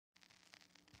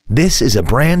This is a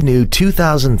brand new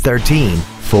 2013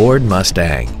 Ford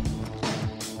Mustang.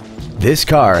 This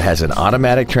car has an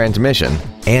automatic transmission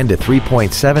and a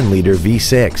 3.7-liter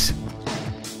V6.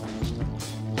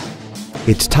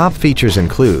 Its top features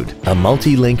include a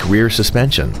multi-link rear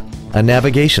suspension, a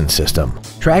navigation system,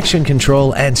 traction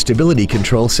control and stability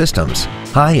control systems,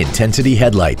 high-intensity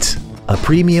headlights, a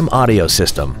premium audio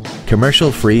system,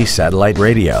 commercial-free satellite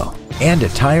radio, and a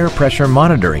tire pressure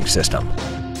monitoring system.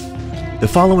 The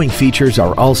following features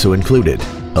are also included: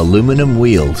 aluminum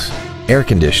wheels, air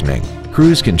conditioning,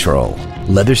 cruise control,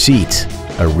 leather seats,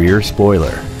 a rear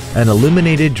spoiler, an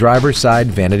illuminated driver's side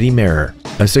vanity mirror,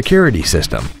 a security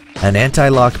system, an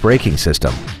anti-lock braking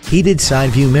system, heated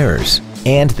side view mirrors,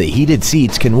 and the heated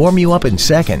seats can warm you up in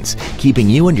seconds, keeping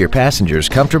you and your passengers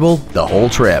comfortable the whole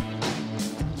trip.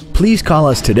 Please call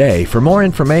us today for more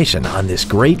information on this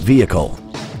great vehicle.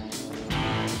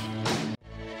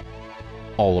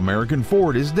 All American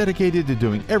Ford is dedicated to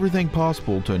doing everything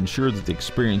possible to ensure that the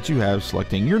experience you have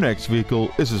selecting your next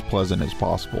vehicle is as pleasant as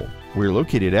possible. We're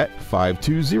located at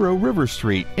 520 River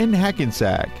Street in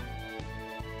Hackensack.